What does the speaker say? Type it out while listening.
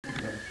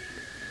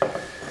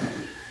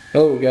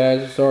Hello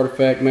guys, it's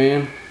Artifact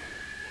Man.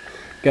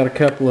 Got a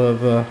couple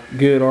of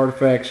good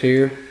artifacts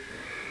here.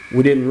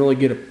 We didn't really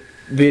get a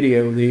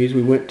video of these.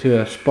 We went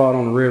to a spot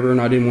on the river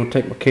and I didn't want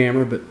to take my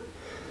camera, but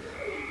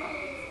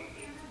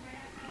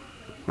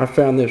I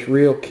found this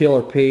real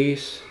killer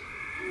piece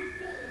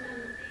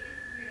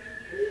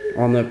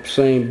on the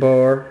same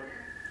bar.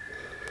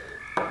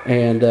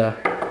 And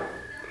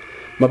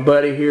my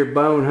buddy here,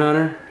 Bone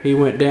Hunter, he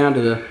went down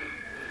to the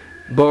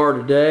bar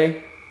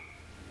today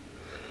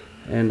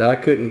and I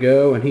couldn't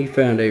go, and he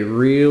found a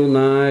real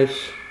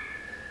nice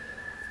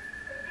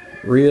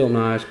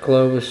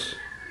clovis,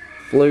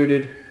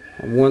 fluted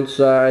on one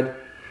side.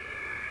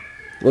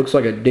 Looks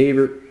like a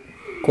Deaver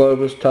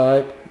clovis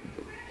type.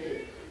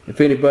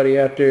 If anybody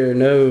out there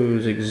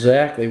knows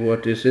exactly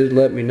what this is,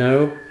 let me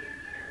know.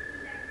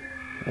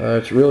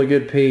 It's a really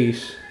good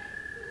piece,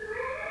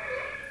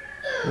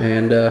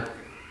 and I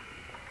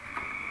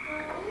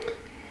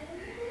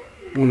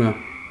want to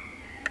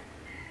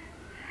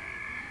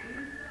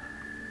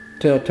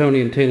tell Tony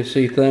in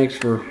Tennessee thanks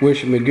for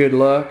wishing me good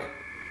luck,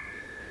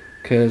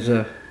 because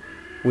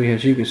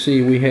as you can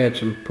see, we had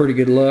some pretty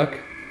good luck.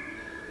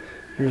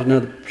 Here's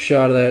another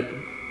shot of that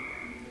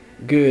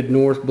good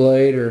north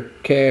blade or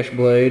cash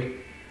blade.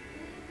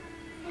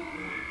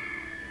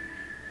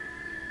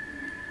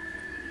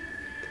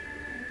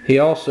 He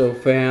also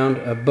found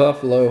a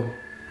buffalo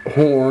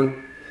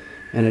horn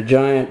and a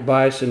giant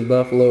bison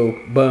buffalo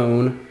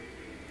bone,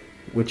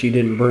 which he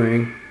didn't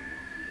bring.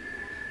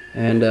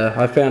 And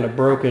I found a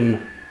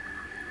broken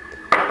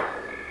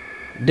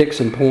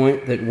Dixon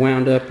point that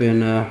wound up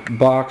in a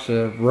box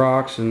of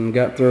rocks and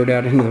got thrown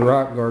out into the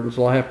rock garden,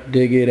 so I'll have to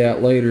dig it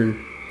out later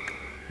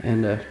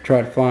and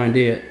try to find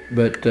it.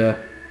 But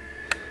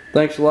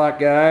thanks a lot,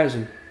 guys.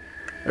 And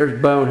there's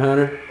Bone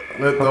Hunter.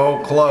 Look, the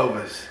old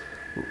clovis.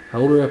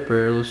 Hold her up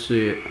there, let's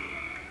see it.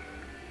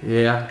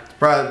 Yeah. It's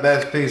probably the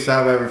best piece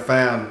I've ever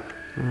found.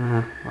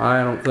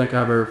 I don't think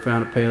I've ever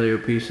found a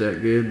paleo piece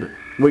that good, but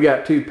we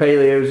got two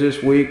paleos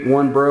this week.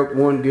 One broke,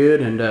 one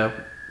good, and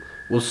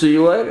we'll see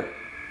you later.